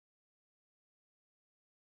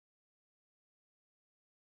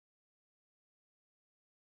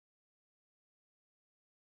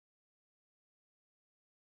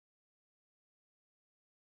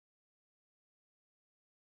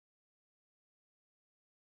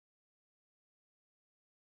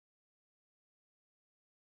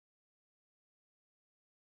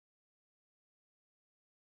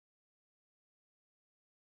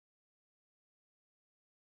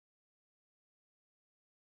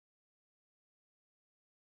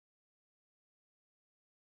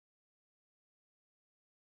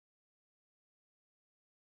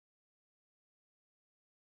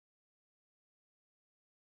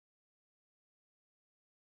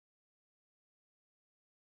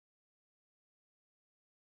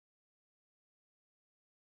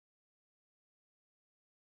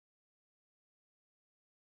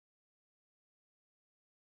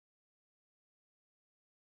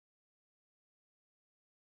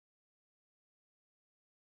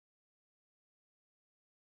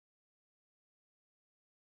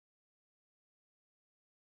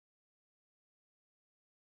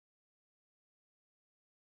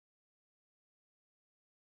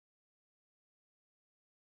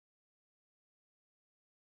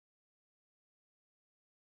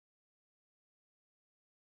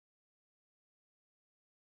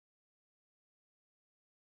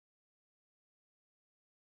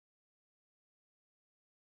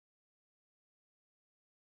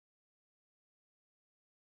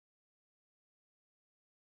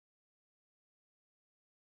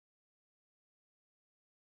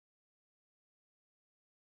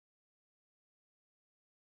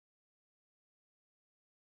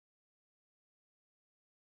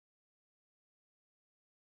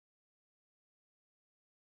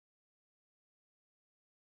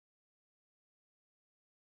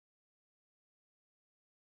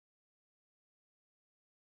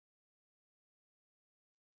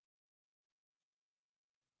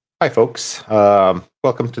Hi, folks.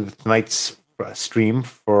 Welcome to tonight's stream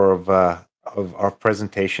of our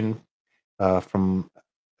presentation from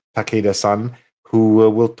Takeda-san, who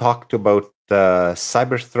will talk about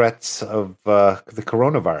cyber threats of the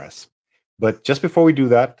coronavirus. But just before we do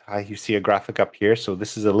that, you see a graphic up here. So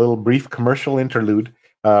this is a little brief commercial interlude.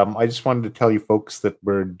 I just wanted to tell you folks that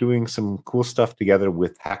we're doing some cool stuff together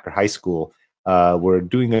with Hacker High School. We're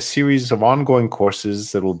doing a series of ongoing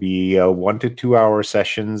courses that will be 1 to 2 hour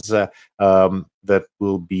sessions that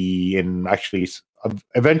will be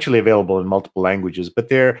eventually available in multiple languages, but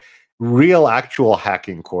they're real actual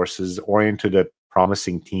hacking courses oriented at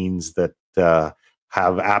promising teens that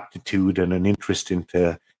have aptitude and an interest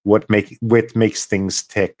into what makes things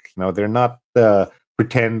tick. They're not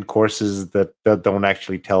pretend courses that don't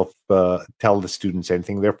actually tell the students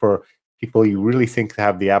anything. They're for people you really think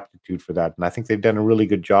have the aptitude for that. And I think they've done a really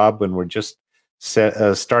good job, and we're just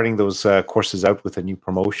starting those courses out with a new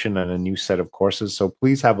promotion and a new set of courses. So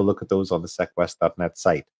please have a look at those on the secwest.net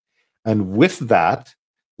site. And with that,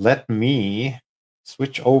 let me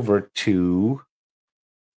switch over to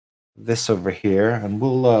this over here, and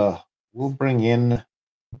we'll bring in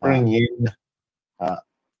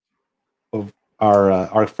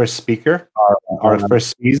our first speaker, our first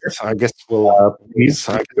speaker. I guess we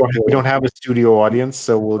don't have a studio audience,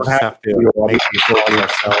 so we'll just have to make it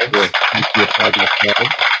ourselves.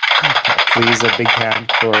 Please, a big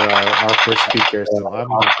hand for our first speaker. So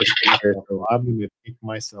I'm going to take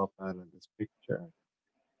myself out of this picture,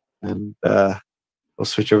 and we'll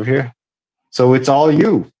switch over here. So it's all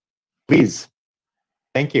you, please.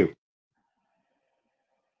 Thank you.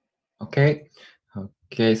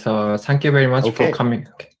 Okay, so thank you very much for coming.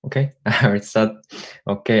 Okay, let's start.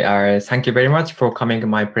 Okay, thank you very much for coming to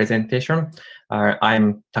my presentation.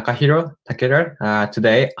 I'm Takahiro Takeda.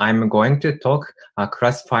 Today, I'm going to talk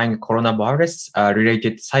classifying coronavirus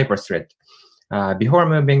related cyber threat. Before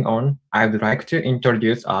moving on, I would like to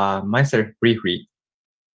introduce myself briefly.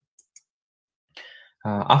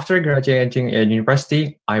 After graduating at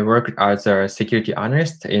university, I worked as a security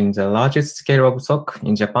analyst in the largest scale of SOC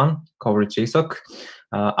in Japan, called JSOC.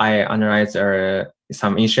 I analyzed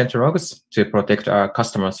some incident logs to protect our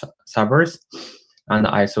customer servers, and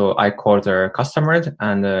I called the customers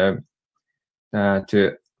and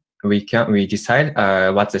we decide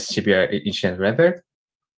what's the severe incident level.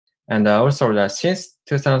 And also since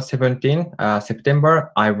 2017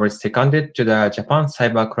 September, I was seconded to the Japan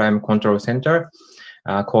Cybercrime Control Center,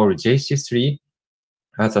 called JC3,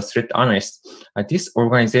 as a threat analyst. This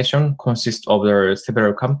organization consists of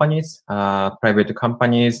several companies, private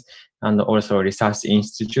companies, and also research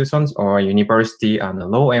institutions or university and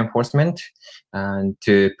law enforcement, and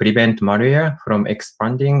to prevent malware from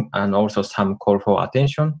expanding, and also some call for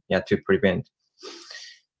attention to prevent.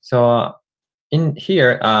 So in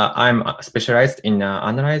here, I'm specialized in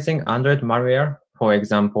analyzing Android malware, for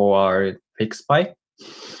example, fake spy.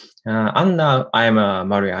 And now I'm a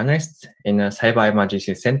malware analyst in a Cyber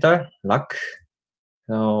Emergency Center, LAC.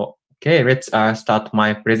 So, okay, let's start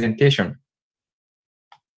my presentation.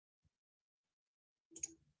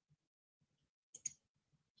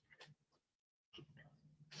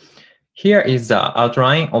 Here is the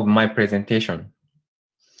outline of my presentation.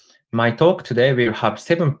 My talk today will have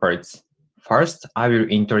 7 parts. First, I will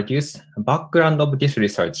introduce the background of this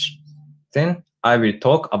research. Then I will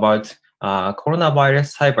talk about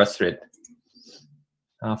coronavirus cyber threat,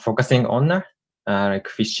 focusing on like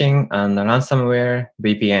phishing and ransomware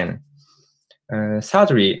VPN.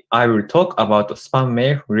 Thirdly, I will talk about spam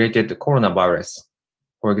mail related to coronavirus.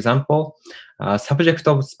 For example, subject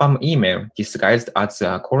of spam email disguised as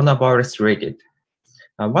coronavirus related.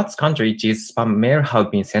 What country these spam mail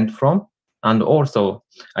have been sent from, and also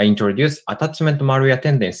I introduce attachment malware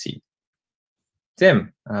tendency.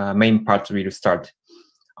 Then main part will start.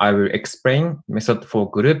 I will explain method for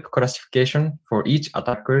group classification for each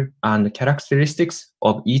attacker and characteristics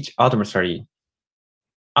of each adversary.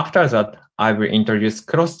 After that, I will introduce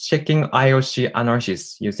cross-checking IOC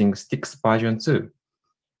analysis using STIX version 2.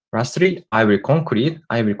 Lastly, I will conclude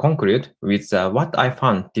with what I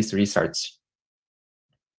found this research.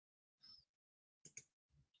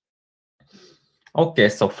 Okay,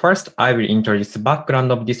 so first I will introduce the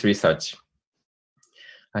background of this research.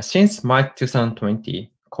 Since March 2020,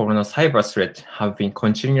 corona cyber threats have been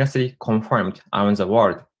continuously confirmed around the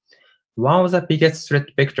world. One of the biggest threat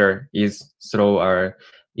vector is through our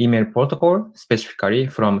email protocol, specifically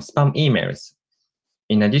from spam emails.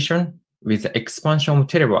 In addition, with the expansion of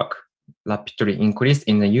telework, rapidly increase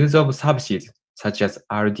in the use of services such as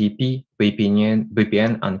RDP,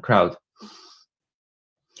 VPN, and cloud.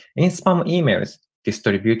 In spam emails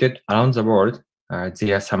distributed around the world,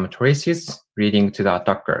 there are some traces leading to the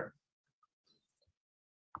attacker.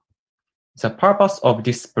 The purpose of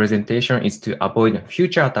this presentation is to avoid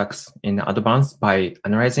future attacks in advance by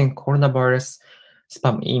analyzing coronavirus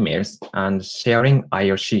spam emails and sharing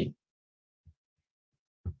IOC.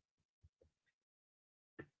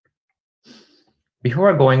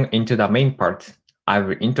 Before going into the main part, I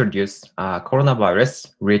will introduce a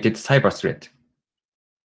coronavirus-related cyber threat.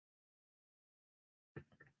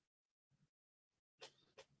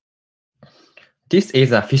 This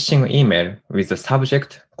is a phishing email with the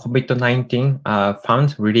subject COVID-19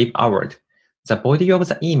 Fund Relief Award. The body of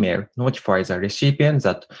the email notifies the recipient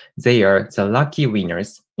that they are the lucky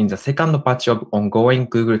winners in the second batch of ongoing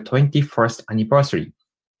Google 21st anniversary,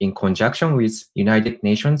 in conjunction with United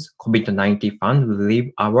Nations COVID-19 Fund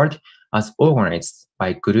Relief Award as organized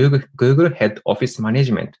by Google Head Office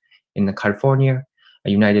Management in California,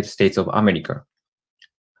 United States of America.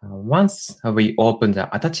 Once we open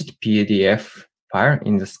the attached PDF file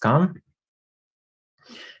in the scan,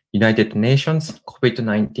 United Nations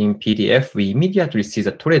COVID-19 PDF, we immediately see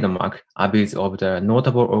the trademark abuse of the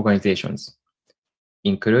notable organizations,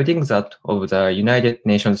 including that of the United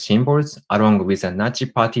Nations symbols, along with a Nazi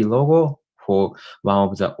Party logo for one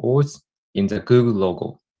of the O's in the Google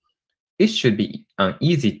logo. It should be an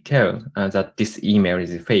easy tell that this email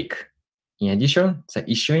is fake. In addition, the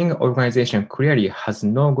issuing organization clearly has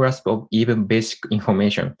no grasp of even basic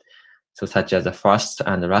information, such as the first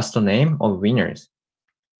and last name of winners.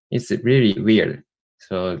 It's really weird.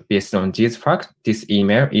 So based on this fact, this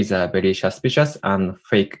email is a very suspicious and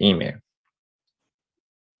fake email.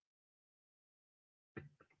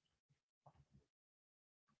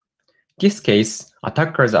 In this case,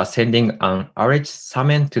 attackers are sending an alleged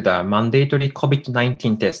summon to the mandatory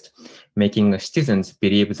COVID-19 test, making citizens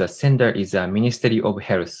believe the sender is the Ministry of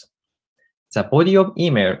Health. The body of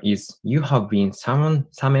email is, you have been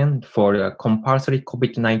summoned for a compulsory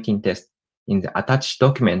COVID-19 test. In the attached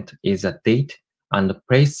document is a date and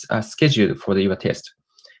place scheduled for your test.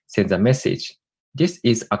 Send the message. This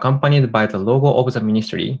is accompanied by the logo of the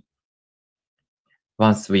ministry.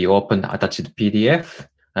 Once we open the attached PDF,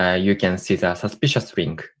 you can see the suspicious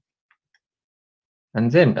link.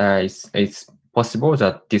 And then it's possible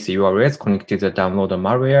that this URL is connected to the download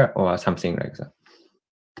malware or something like that.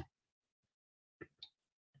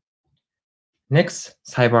 Next,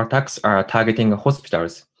 cyber attacks are targeting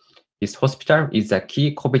hospitals. This hospital is a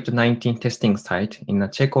key COVID-19 testing site in the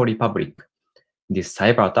Czech Republic. This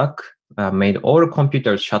cyber attack made all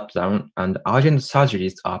computers shut down and urgent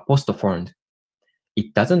surgeries are postponed.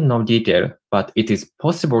 It doesn't know detail, but it is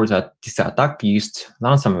possible that this attack used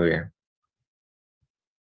ransomware.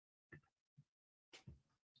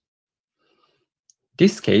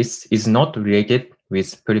 This case is not related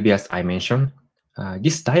with previous I mentioned.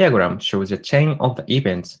 This diagram shows a chain of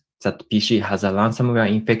events that PC has a ransomware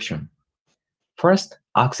infection. First,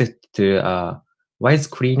 access to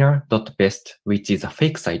wisecleaner.best, which is a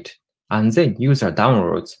fake site, and then user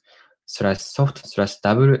downloads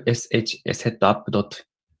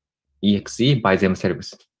 /soft/wshsetup.exe by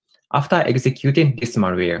themselves. After executing this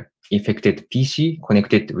malware, infected PC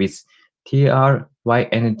connected with trynda.xyz.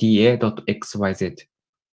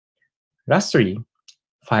 Lastly,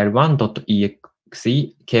 file1.exe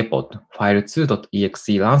kpod,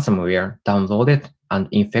 file2.exe ransomware downloaded and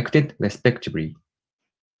infected respectively.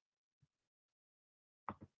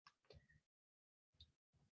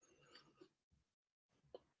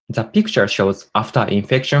 The picture shows after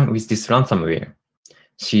infection with this ransomware.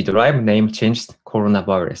 C drive name changed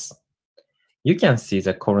coronavirus. You can see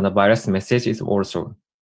the coronavirus messages also.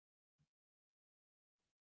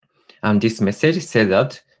 And this message says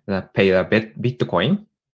that pay a Bitcoin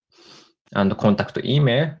and contact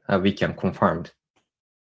email we can confirm.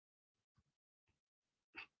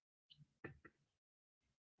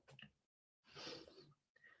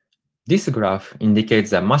 This graph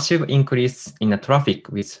indicates a massive increase in the traffic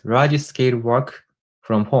with large-scale work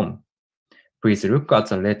from home. Please look at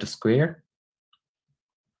the red square.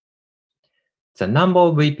 The number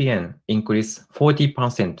of VPN increased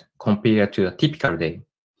 40% compared to a typical day.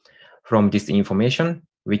 From this information,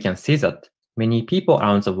 we can see that many people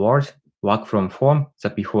around the world work from home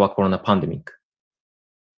before corona pandemic.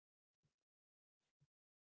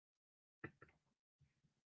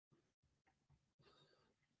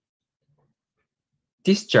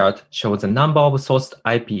 This chart shows the number of sourced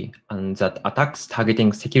IP and that attacks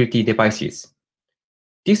targeting security devices.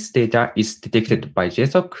 This data is detected by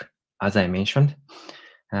JSOC, as I mentioned.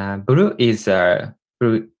 Blue is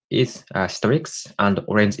Strix, and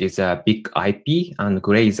orange is a big IP, and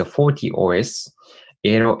gray is a 40 OS.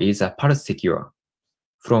 Yellow is a Pulse Secure.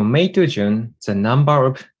 From May to June, the number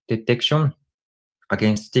of detection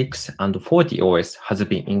against 6 and 40 OS has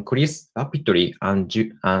been increased rapidly, and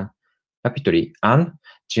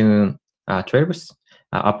June 12th,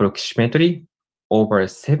 approximately over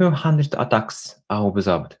 700 attacks are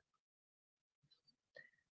observed.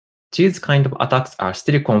 These kind of attacks are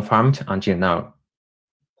still confirmed until now.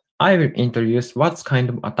 I will introduce what kind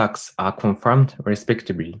of attacks are confirmed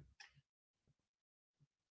respectively.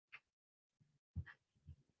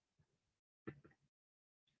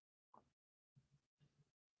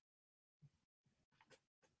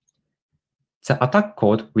 The attack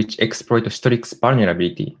code, which exploits Strix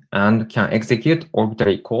vulnerability and can execute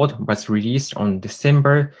arbitrary code, was released on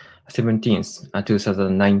December 17th,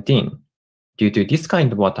 2019. Due to this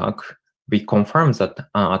kind of attack, we confirm that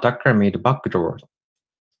an attacker made backdoor.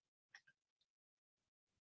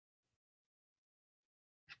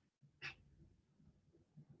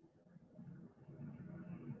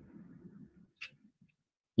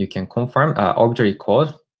 You can confirm arbitrary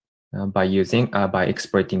code by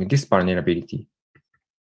exploiting this vulnerability.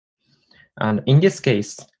 And in this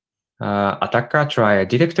case, attacker tried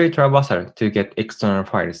directory traversal to get external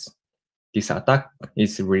files. This attack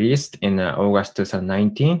is released in August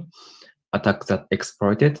 2019. Attack that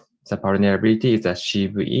exploited the vulnerability is the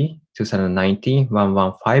CVE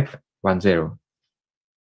 2019-11510.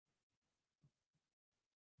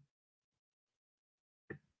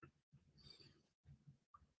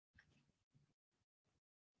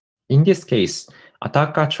 In this case,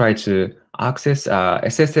 attacker tried to access a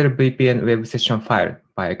SSL VPN web session file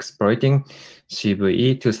by exploiting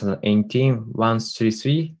CVE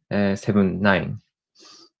 2018-13379.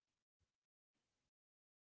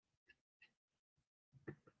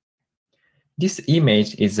 This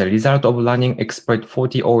image is the result of running exploit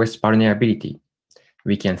 40 OS vulnerability.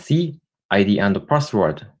 We can see ID and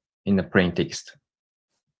password in the plain text.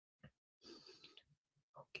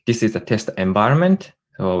 This is a test environment,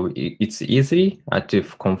 so it's easy to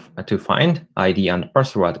find ID and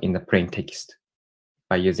password in the plain text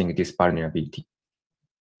by using this vulnerability.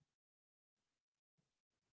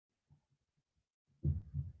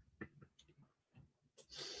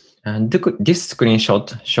 And this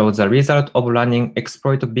screenshot shows the result of running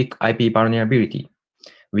exploit big IP vulnerability.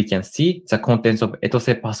 We can see the contents of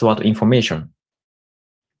etose password information.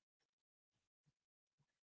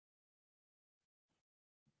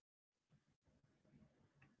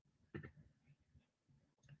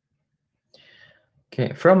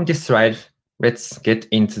 Okay, from this slide, let's get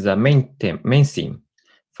into the main theme.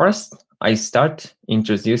 First, I start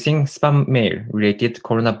introducing spam mail related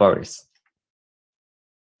coronavirus.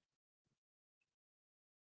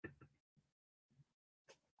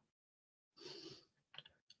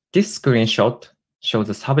 This screenshot shows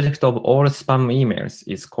the subject of all spam emails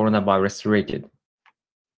is coronavirus related,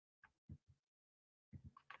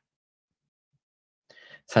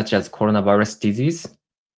 such as coronavirus disease,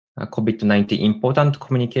 COVID-19 important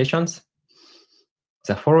communications.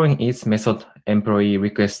 The following is method employee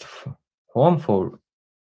request form for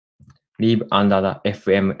leave under the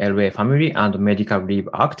FMLA Family and Medical Leave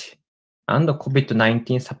Act and the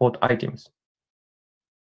COVID-19 support items.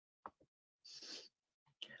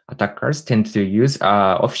 Attackers tend to use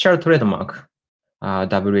official trademark,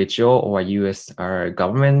 WHO or US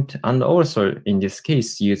government, and also in this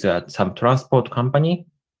case use some transport company.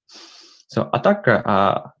 So attacker,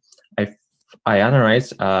 I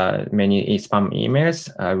analyze many spam emails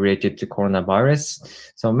related to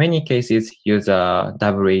coronavirus. So many cases use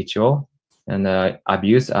WHO and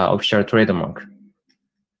abuse official trademark.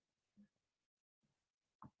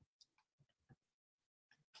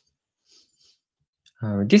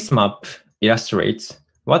 This map illustrates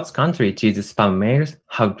what country these spam mails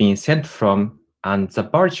have been sent from, and the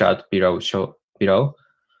bar chart below shows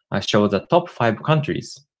the top 5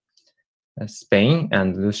 countries. Spain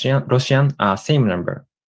and Russian are same number.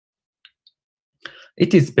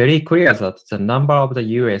 It is very clear that the number of the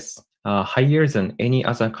US are higher than any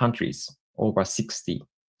other countries, over 60.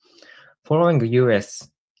 Following the US,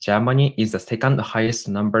 Germany is the second highest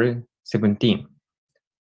number, 17.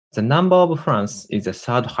 The number of France is the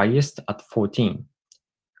third highest at 14.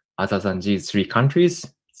 Other than these 3 countries,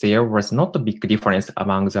 there was not a big difference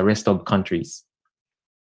among the rest of countries.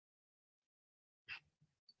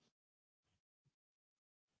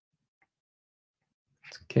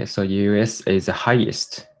 Okay, so US is the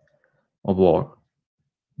highest of all.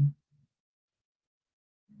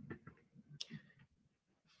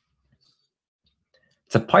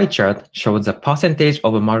 The pie chart shows the percentage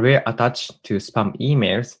of malware attached to spam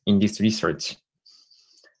emails in this research.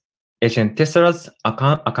 Agent testers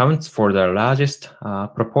accounts for the largest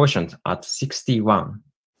proportion at 61.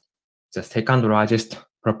 The second largest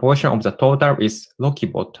proportion of the total is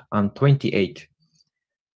Lokibot and 28.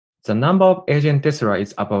 The number of agent Tesla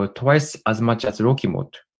is about twice as much as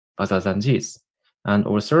Lokibot, other than these. And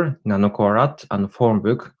also NanoQuarat and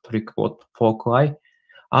Formbook, TrickBot, ForkEye,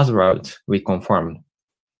 as well we confirmed.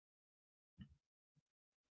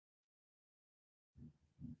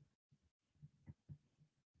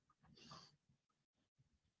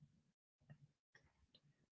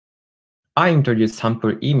 I introduced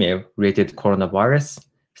sample email related coronavirus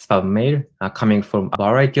spam mail coming from a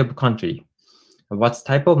variety of countries. What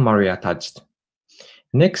type of malware attached?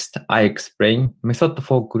 Next, I explain method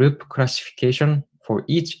for group classification for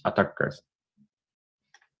each attacker.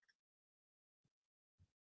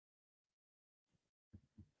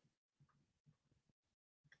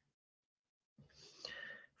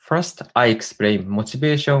 First, I explain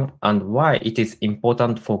motivation and why it is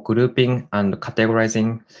important for grouping and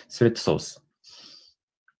categorizing threat source.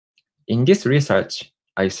 In this research,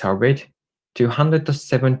 I surveyed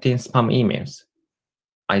 217 spam emails.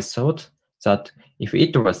 I thought that if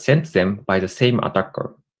it was sent them by the same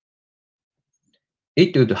attacker,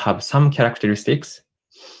 it would have some characteristics.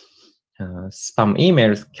 Spam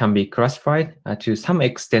emails can be classified to some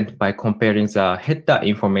extent by comparing the header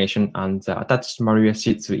information and the attached malware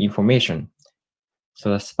sheets information.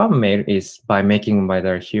 So the spam mail is by making by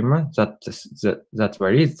the human.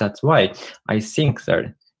 That's why I think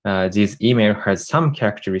that this email has some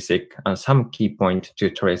characteristic and some key point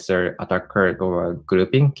to trace the attacker or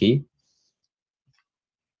grouping key.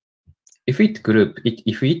 If it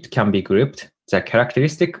can be grouped, the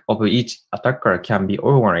characteristic of each attacker can be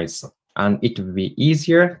organized, and it will be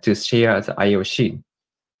easier to share the IOC.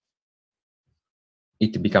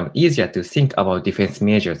 It becomes easier to think about defense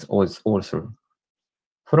measures also.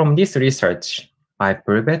 From this research, I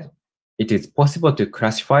proved it is possible to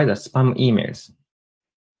classify the spam emails.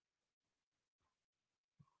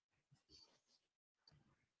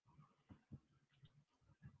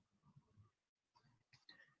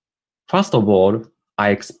 First of all, I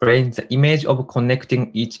explain the image of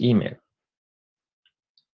connecting each email.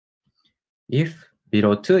 If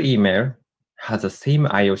below two email has the same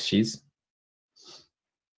IOCs,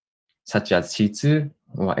 such as C2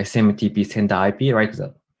 or SMTP sender IP like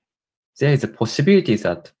that, there is a possibility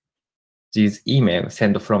that these emails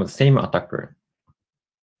send from the same attacker.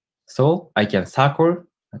 So I can circle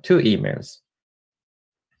two emails.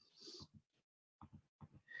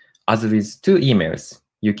 As with two emails,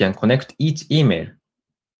 you can connect each email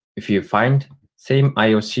if you find same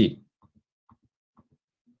IOC.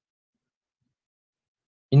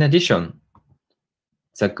 In addition,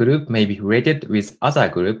 the group may be related with other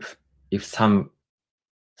group if some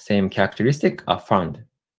same characteristics are found.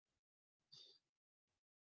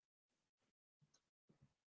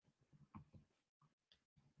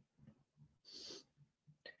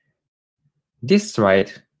 This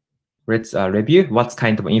slide, let's review what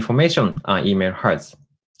kind of information an email has.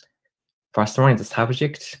 First one is the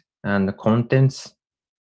subject and the contents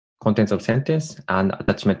of sentence and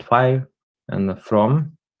attachment file, and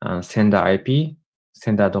from sender IP,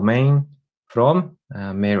 sender domain, from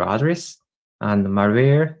mail address, and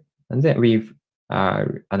malware. And then we've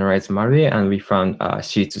analyzed malware and we found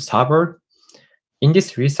sheets server. In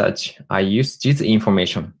this research, I used this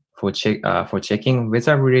information for checking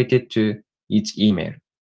whether related to each email.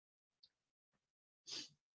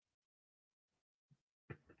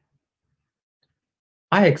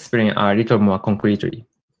 I explain a little more concretely.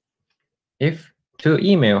 If two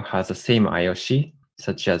email has the same IOC,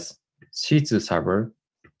 such as C2 server,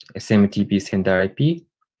 SMTP sender IP,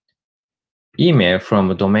 email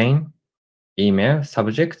from domain, email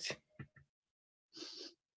subject,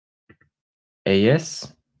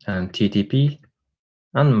 AS, and TTP,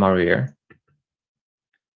 and malware,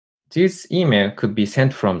 this email could be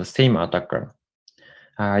sent from the same attacker.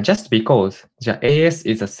 Just because the AS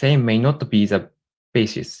is the same may not be the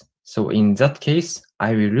basis. So in that case,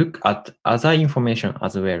 I will look at other information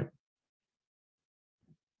as well.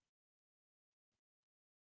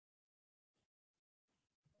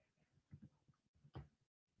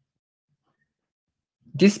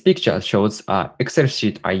 This picture shows an Excel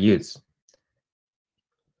sheet I use.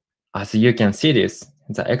 As you can see this,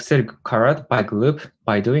 the Excel colored by group.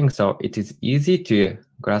 By doing so, it is easy to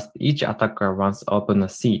grasp each attacker once open a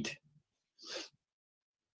sheet.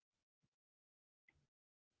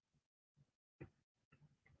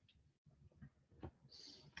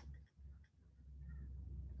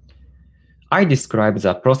 I describe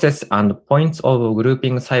the process and points of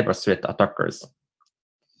grouping cyber threat attackers.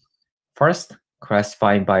 First,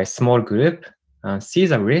 classify by small group and see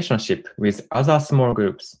the relationship with other small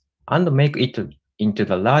groups and make it into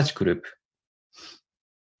the large group.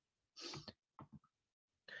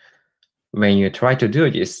 When you try to do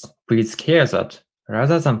this, please care that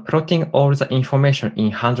rather than plotting all the information in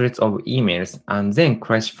hundreds of emails and then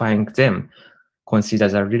classifying them, consider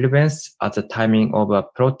the relevance at the timing of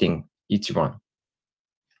plotting each one.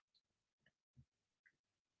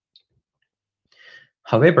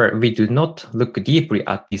 However, we do not look deeply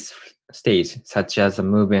at this stage, such as the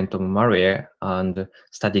movement of malware and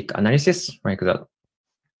static analysis like that.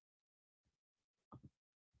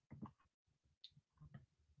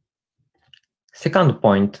 Second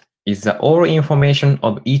point is that all information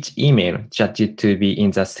of each email judged to be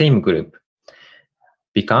in the same group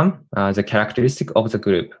become the characteristic of the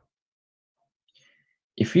group.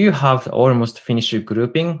 If you have almost finished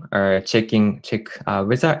grouping, check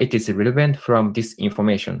whether it is relevant from this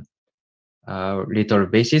information. Little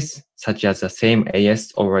basis, such as the same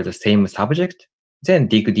AS over the same subject, then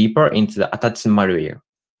dig deeper into the attached malware.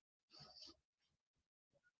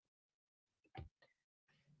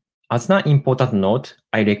 As an important note,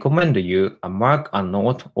 I recommend you mark a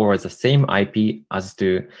note or the same IP as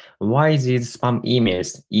to why these spam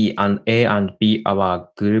emails A and B are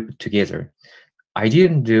grouped together. I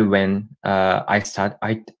didn't do when I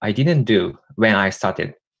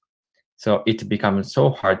started. So it becomes so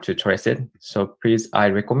hard to trace it. So please, I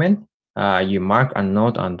recommend you mark a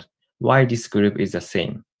note on why this group is the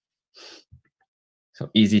same. So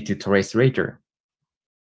easy to trace later.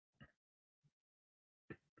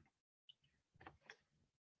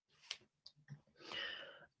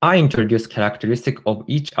 I introduce characteristics of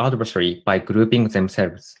each adversary by grouping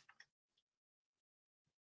themselves.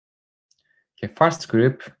 Okay, first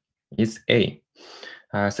group is A.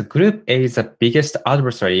 So group A is the biggest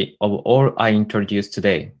adversary of all I introduced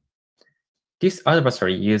today. This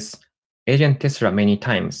adversary uses Agent Tesla many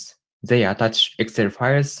times. They attach Excel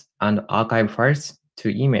files and archive files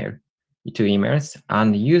to emails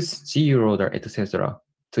and use GUloader, etc.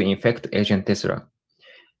 to infect Agent Tesla.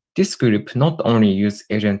 This group not only uses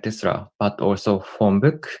Agent Tesla, but also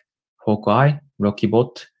Phonebook, Hawkeye,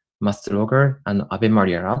 Rockybot, Masterlogger, and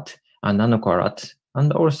AbeMariaRat, and NanoCoreRat,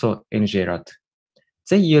 and also NGRat.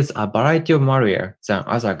 They use a variety of malware than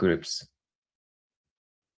other groups.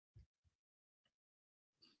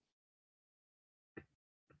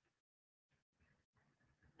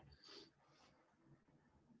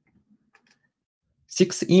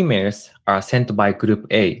 Six emails are sent by Group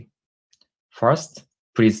A. First,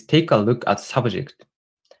 please take a look at subject.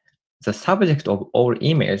 The subject of all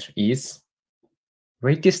emails is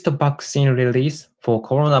latest vaccine release for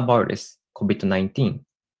coronavirus COVID-19.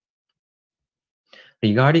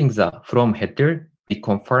 Regarding the from header, we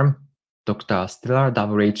confirm Dr. Stella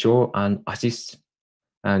WHO and assist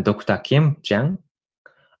Dr. Kim Jiang.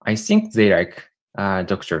 I think they like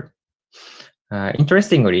doctor.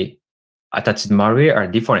 Interestingly, attached malware are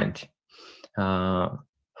different.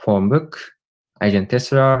 Phonebook, Agent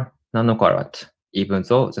Tesla, NanoCoreRat, even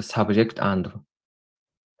though the subject and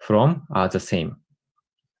from are the same.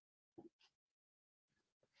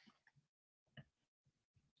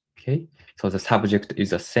 Okay, so the subject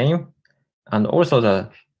is the same, and also the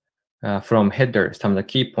from header, some of the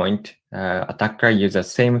key point, attacker use the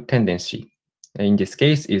same tendency. In this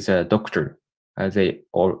case, is a doctor,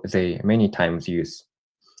 they many times use.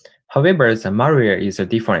 However, the malware is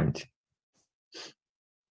different.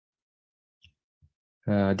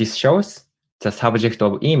 This shows the subject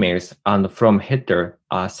of emails and from header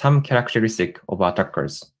are some characteristic of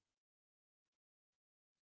attackers.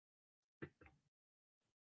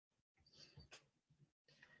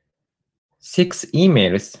 Six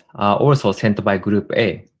emails are also sent by Group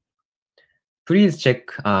A. Please check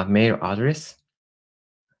mail address.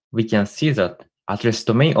 We can see that address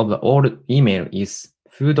domain of the old email is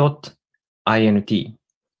foo.int.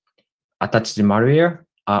 Attached malware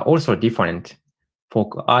are also different.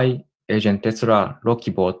 Hawkeye, Agent Tesla,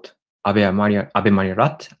 Rockybot,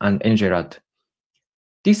 AbeMariaRat, and NGRat.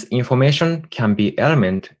 This information can be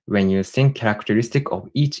element when using characteristic of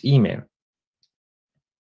each email.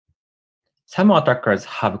 Some attackers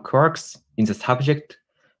have quirks in the subject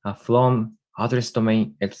from address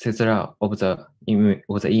domain, etc. of the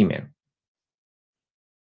email.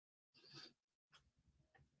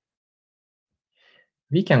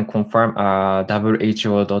 We can confirm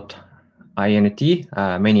WHO.int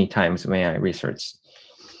many times when I research.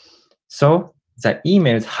 So the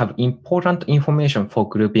emails have important information for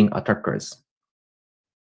grouping attackers.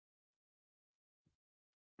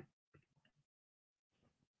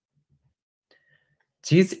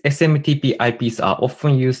 These SMTP IPs are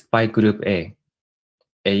often used by Group A.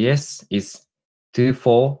 AS is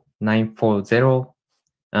 24940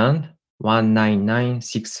 and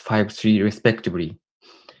 199653 respectively.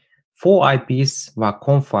 4 IPs were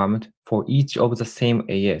confirmed for each of the same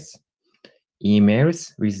AS.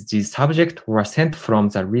 Emails with this subject were sent from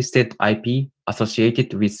the listed IP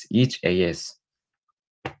associated with each AS.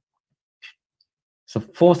 So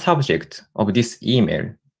 4 subjects of this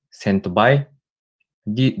email sent by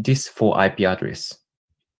this 4 IP address.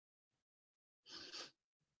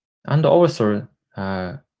 And also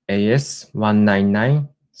AS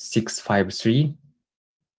 199653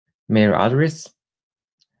 mail address.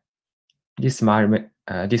 This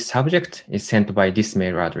subject is sent by this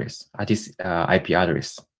mail address, this IP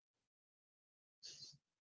address.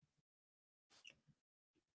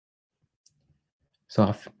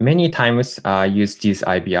 So many times I use this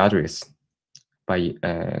IP address by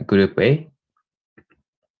group A.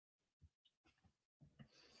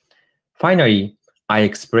 Finally, I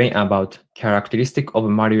explain about characteristic of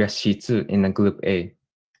malware C2 in group A.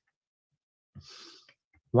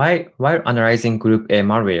 While analyzing group A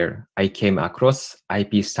malware, I came across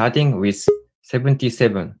IP starting with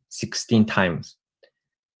 77 16 times.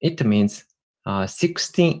 It means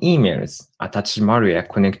 16 emails attached malware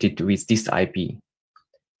connected with this IP.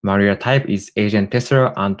 Malware type is agent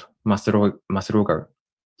tester and mass-logger.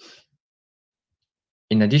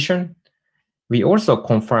 In addition, we also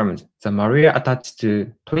confirmed the malware attached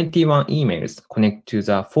to 21 emails connect to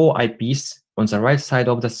the 4 IPs on the right side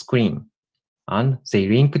of the screen, and they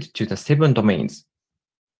linked to the 7 domains.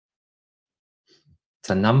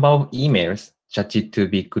 The number of emails judged to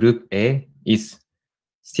be group A is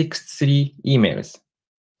 63 emails.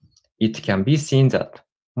 It can be seen that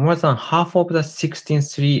more than half of the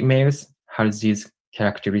 63 emails have these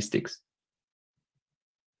characteristics.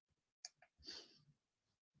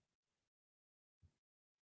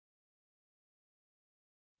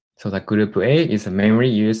 So the group A is mainly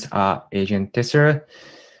used agent tester,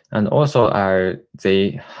 and also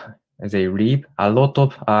they leave a lot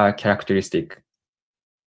of characteristics.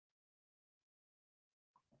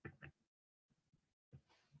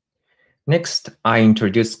 Next, I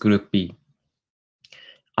introduce group B.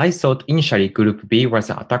 I thought initially group B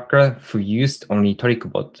was an attacker who used only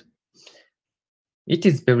TrickBot. It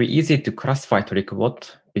is very easy to classify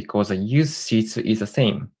TrickBot because the use sheet is the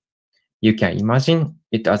same. You can imagine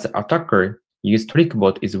it as an attacker use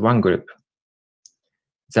TrickBot is one group.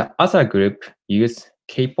 The other group use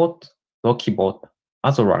Kbot, LockBot,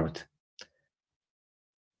 Azoralt.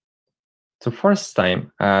 So first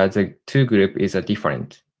time, the two groups is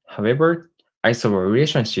different. However, I saw a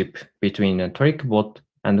relationship between TrickBot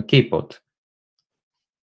and Kbot.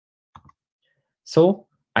 So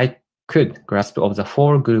I could grasp of the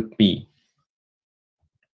 4 group B.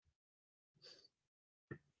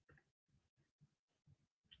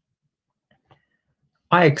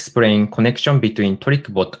 I explain connection between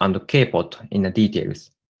TrickBot and Kbot in the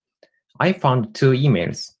details. I found 2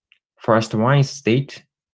 emails. First one is date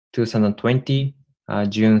 2020,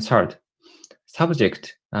 June 3rd.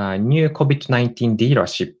 Subject, new COVID-19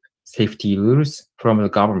 dealership safety rules from the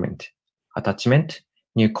government. Attachment,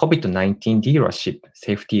 new COVID-19 dealership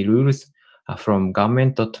safety rules from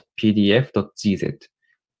government.pdf.gz.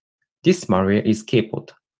 This malware is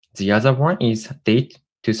Kbot. The other one is date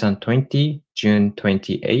 2020, June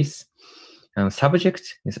 28th. And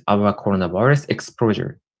subject is our coronavirus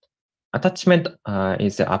exposure. Attachment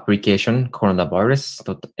is the application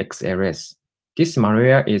coronavirus.xls. This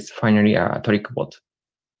malware is finally a TrickBot.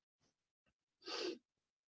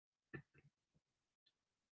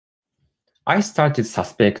 I started to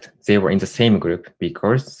suspect they were in the same group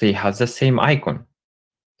because they had the same icon.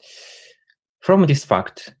 From this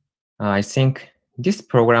fact, I think this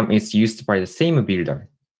program is used by the same builder.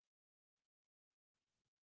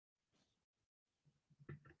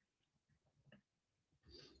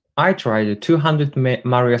 I tried 200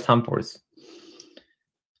 malware samples,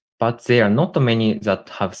 but there are not many that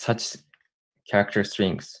have such character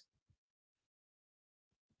strings.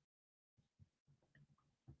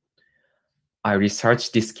 I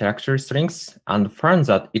researched these character strings and found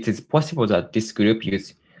that it is possible that this group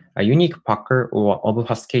uses a unique packer or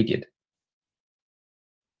obfuscated.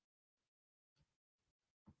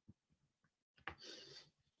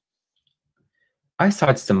 I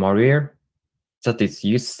searched the malware that is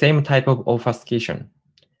used same type of obfuscation,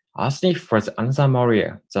 as if for another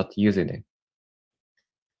malware that used it.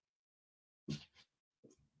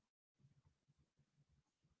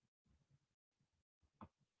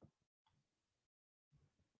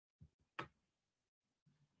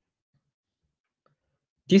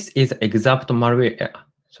 This is exact malware.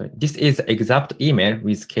 This is exact email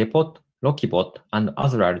with Kbot, LockBot, and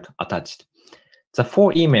Azoralt attached. The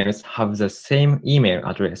 4 emails have the same email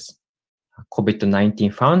address.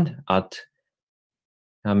 COVID-19 found at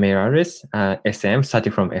mail address SM,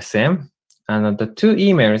 starting from SM. And the two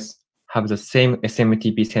emails have the same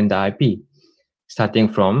SMTP sender IP, starting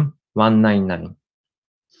from 199.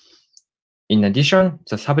 In addition,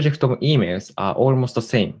 the subject of emails are almost the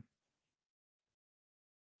same.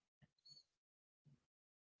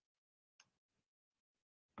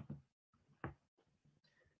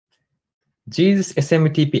 These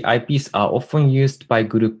SMTP IPs are often used by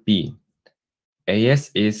Group B.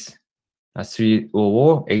 AS is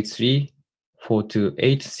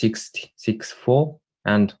 30083428664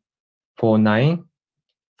 and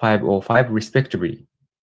 49505 respectively.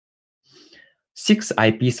 6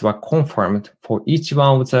 IPs were confirmed for each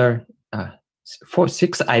one of the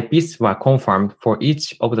 6 IPs were confirmed for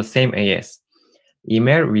each of the same AS.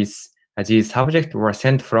 Email with these subjects were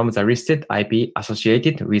sent from the listed IP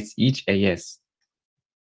associated with each AS.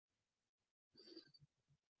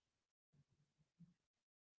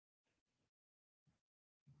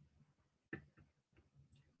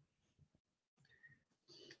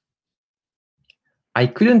 I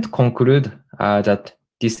couldn't conclude that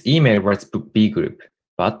this email was B group,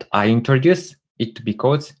 but I introduced it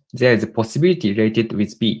because there is a possibility related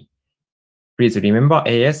with B. Please remember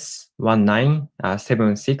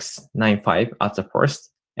AS197695 as the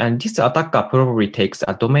first, and this attacker probably takes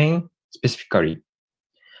a domain specifically.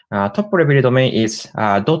 Top level domain is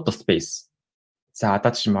dot space. The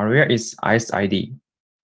attached malware is ISID.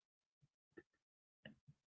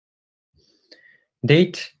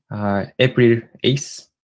 Date April 8th.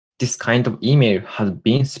 This kind of email has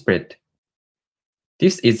been spread.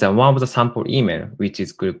 This is one of the sample email, which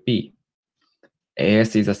is group B.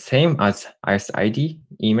 AS is the same as ISID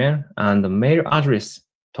email, and the mail address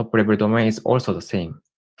top level domain is also the same.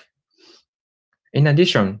 In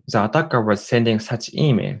addition, the attacker was sending such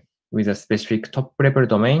email with a specific top level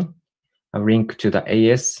domain. A link to the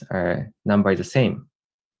AS number is the same.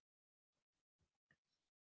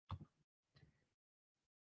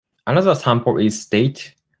 Another sample is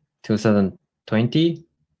date 2020,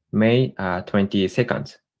 May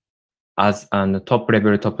 22nd, as and top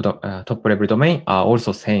level domain are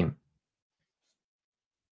also same.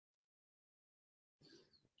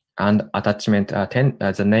 And attachment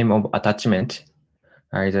the name of attachment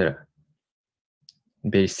is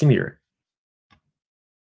very similar.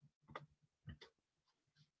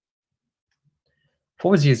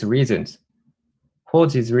 For these reasons,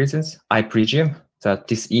 I presume that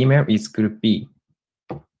this email is group B.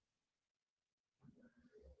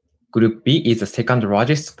 Group B is the second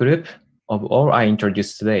largest group of all I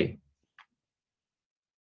introduced today.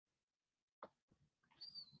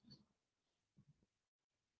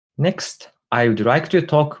 Next, I would like to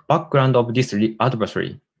talk background of this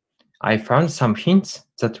adversary. I found some hints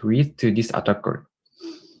that lead to this attacker.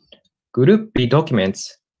 Group B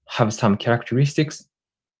documents have some characteristics.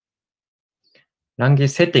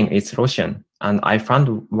 Language setting is Russian, and I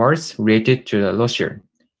found words related to the Russian.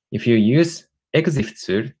 If you use exif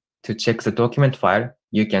tool to check the document file,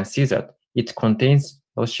 you can see that it contains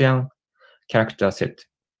Russian character set.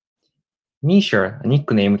 Misha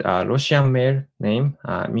nicknamed a Russian male name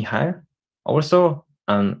Mikhail, also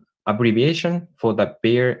an abbreviation for the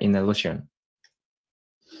bear in Russian.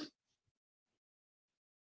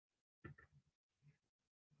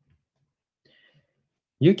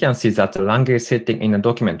 You can see that the language setting in the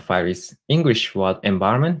document file is English word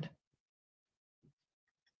environment,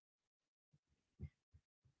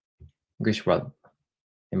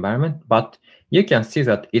 but you can see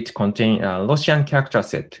that it contains a Russian character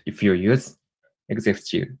set if you use exif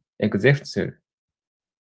tool.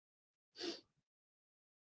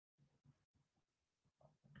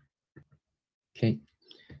 Okay,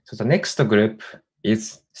 so the next group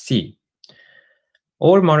is C.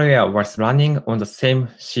 All malware was running on the same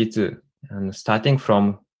C2 and starting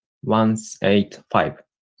from 185.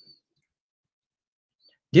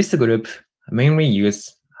 This group mainly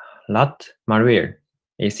uses LAT malware,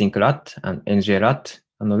 async LAT and NG LAT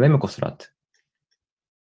and Lemkos LAT.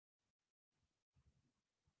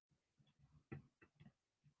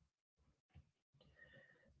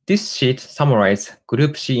 This sheet summarizes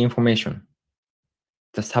Group C information.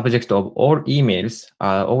 The subject of all emails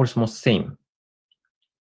are almost same.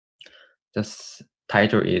 The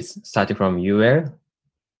title is starting from UL,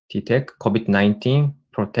 TTEC, COVID-19,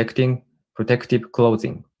 protective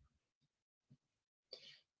clothing.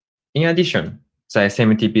 In addition, the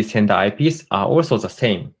SMTP sender IPs are also the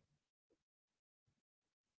same,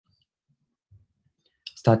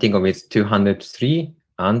 starting with 203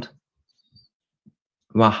 and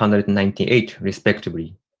 198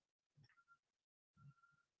 respectively.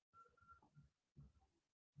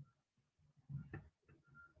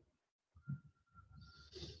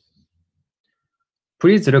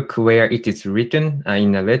 Please look where it is written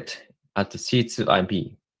in red at C2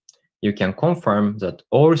 IP. You can confirm that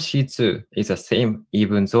all C2 is the same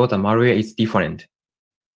even though the malware is different.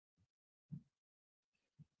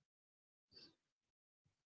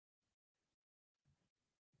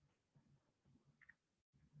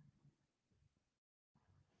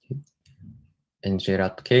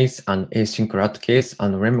 NJRAT case and async rat case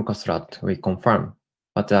and Remcos rat we confirm,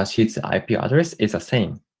 but the C2 IP address is the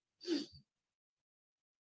same.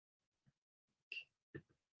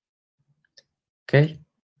 Okay,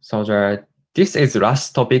 so this is the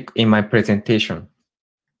last topic in my presentation.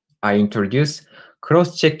 I introduce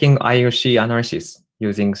cross-checking IOC analysis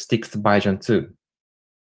using STIX version 2.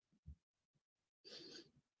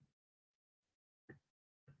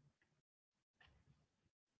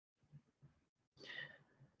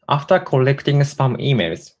 After collecting spam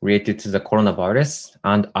emails related to the coronavirus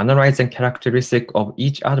and analyzing characteristics of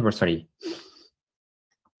each adversary,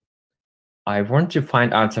 I want to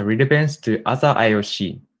find out the relevance to other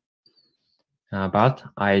IOC, but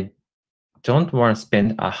I don't want to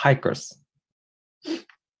spend a high cost.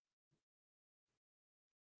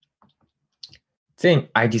 Then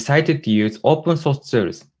I decided to use open source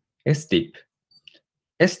tools, STIP.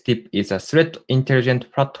 STIP is a threat intelligence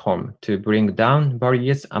platform to bring down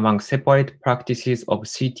barriers among separate practices of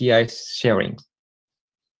CTI sharing.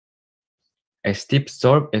 STIP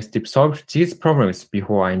solved these problems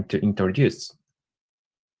before I introduce.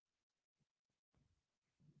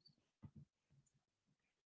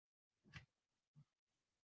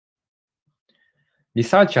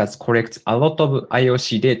 Researchers collect a lot of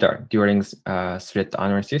IOC data during threat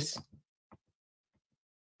analysis.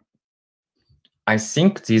 I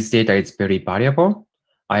think this data is very valuable.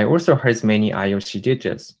 I also have many IOC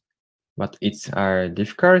data, but it's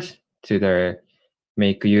difficult to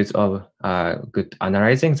make use of good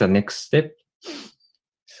analyzing the next step.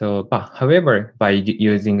 So, however, by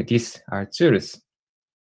using these tools,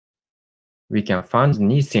 we can find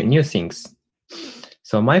new things.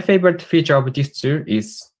 So my favorite feature of this tool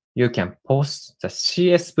is you can post the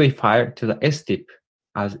CSV file to the STIP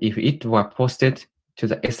as if it were posted to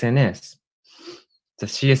the SNS. The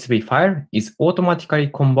CSV file is automatically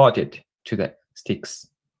converted to the STIX.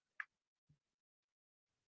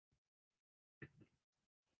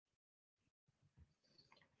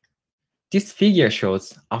 This figure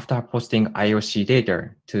shows after posting IOC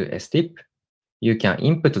data to STIP, you can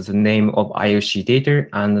input the name of IOC data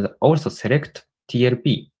and also select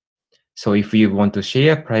TLP. So if you want to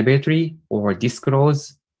share privately or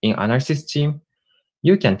disclose in analysis team,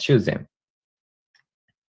 you can choose them.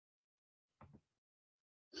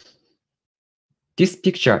 This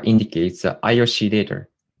picture indicates the IOC data.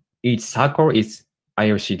 Each circle is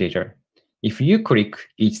IOC data. If you click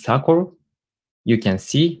each circle, you can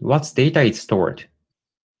see what data is stored.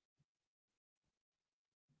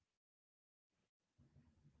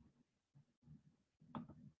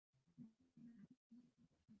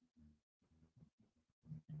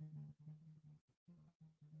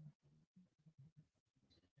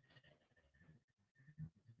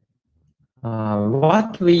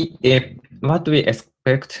 What we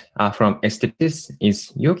expect from STIP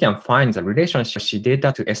is you can find the relationship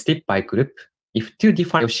data to STIP by group. If two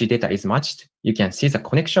different IOC data is matched, you can see the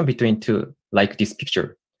connection between two, like this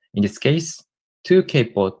picture. In this case, two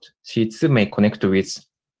K-port C2 may connect with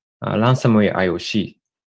ransomware IOC.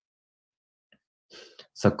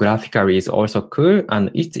 So graphically is also cool, and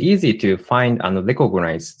it's easy to find and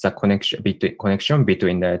recognize the connection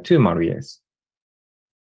between the two malwares.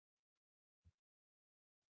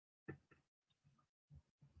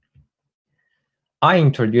 I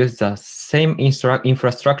introduced the same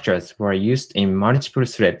infrastructures were used in multiple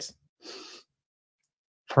threads.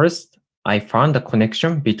 First, I found a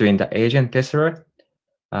connection between the agent tester,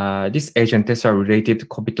 this agent tester related to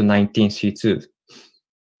COVID-19 C2,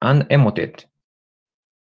 and emotet.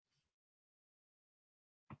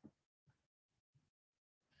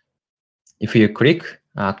 If you click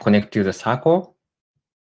connect to the circle,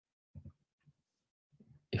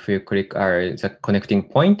 if you click the connecting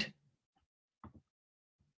point,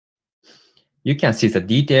 you can see the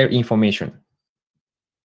detailed information.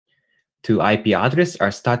 Two IP addresses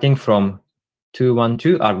are starting from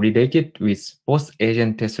 212 are related with both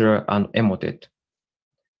agent tester and emotet.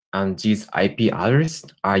 And these IP addresses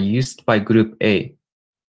are used by group A.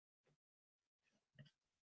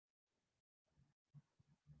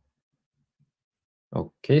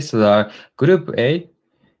 Okay, so the group A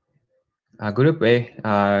group A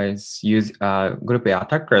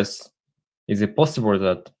attackers. Is it possible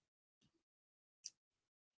that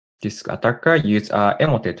this attacker use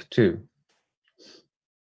emotet too?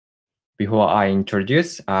 before I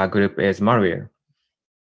introduce group A's malware.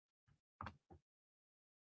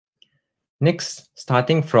 Next,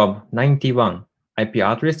 starting from 91, IP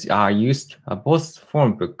addresses are used both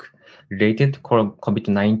phone book related to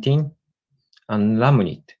COVID-19 and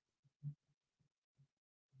Laminate.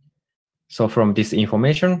 So from this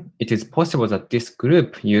information, it is possible that this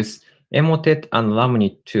group use Emotet and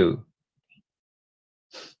Laminate too.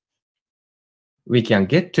 We can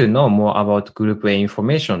get to know more about group A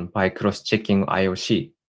information by cross-checking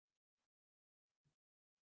IOC.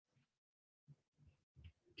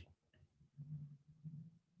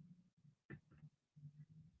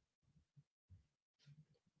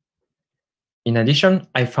 In addition,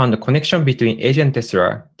 I found a connection between agent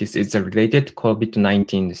Tesla, this is a related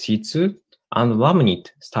COVID-19 C2, and Laminate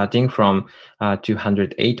starting from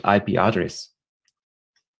 208 IP address.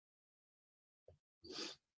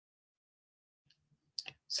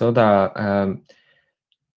 So the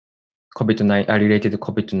COVID-19 related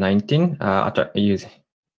COVID-19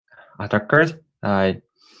 attackers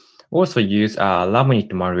also use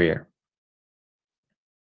Laminate malware.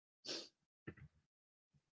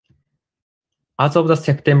 As of the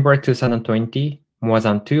September 2020, more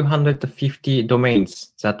than 250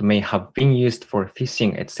 domains that may have been used for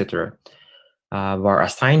phishing, etc., were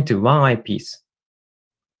assigned to one IPs.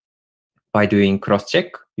 By doing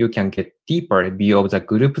cross-check, you can get deeper view of the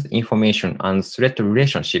group's information and threat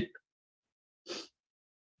relationship.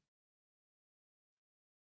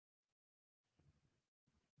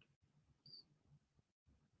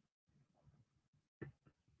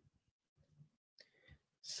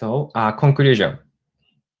 So, conclusion.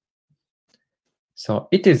 So,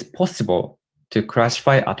 it is possible to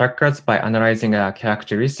classify attackers by analyzing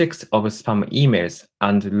characteristics of spam emails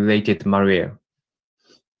and related malware.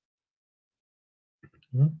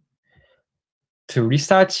 To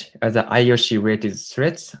research the IOC-related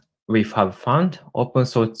threats, we have found open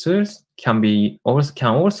source tools can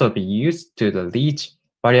also be used to reach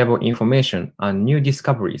valuable information and new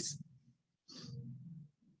discoveries.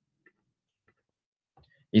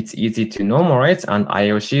 It's easy to normalize an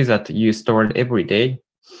IOC that you store every day,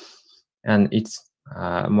 and it's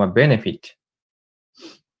more benefit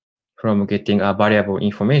from getting valuable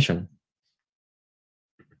information.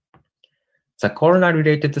 The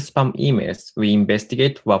corona-related spam emails we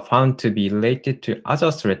investigate were found to be related to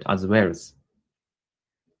other threats as well.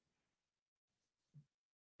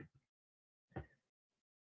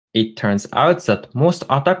 It turns out that most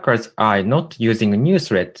attackers are not using a new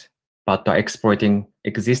threat, but are exploiting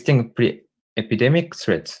existing pre-epidemic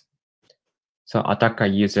threats. So attacker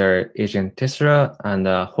user Agent Tesla and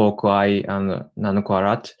Hawkeye and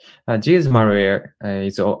Nanoquarat. These malware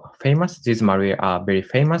is famous. These malware are very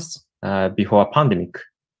famous before pandemic.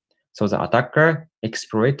 So the attacker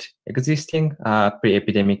exploit existing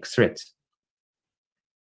pre-epidemic threats.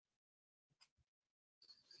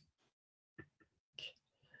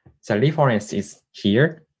 The reference is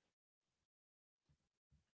here.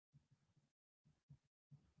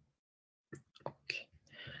 Okay.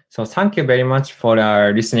 So thank you very much for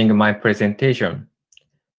listening to my presentation.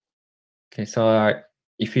 Okay, so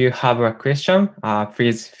if you have a question,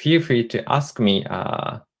 please feel free to ask me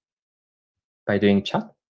by doing chat.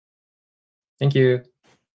 Thank you.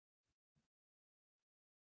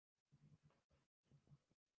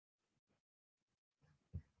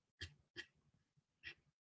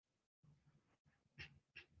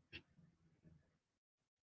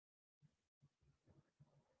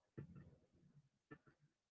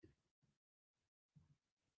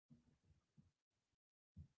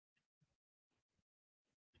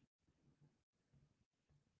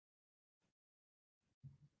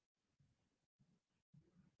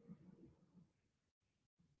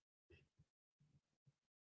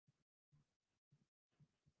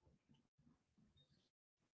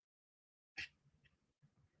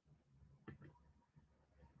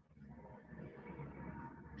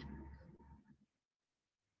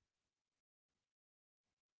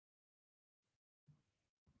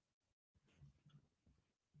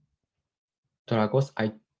 Dragos,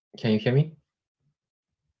 can you hear me?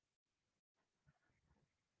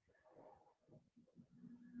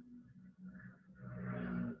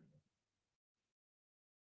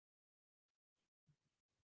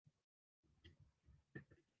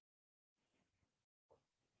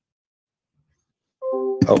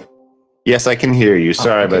 Oh, yes, I can hear you.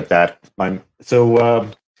 Sorry about that. So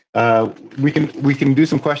we can do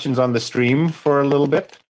some questions on the stream for a little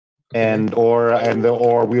bit,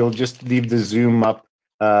 or we'll just leave the Zoom up.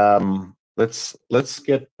 Let's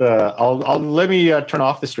get let me turn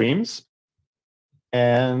off the streams,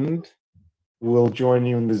 and will join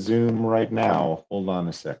you in the Zoom right now. Hold on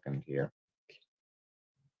a second here.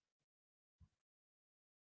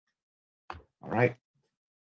 All right.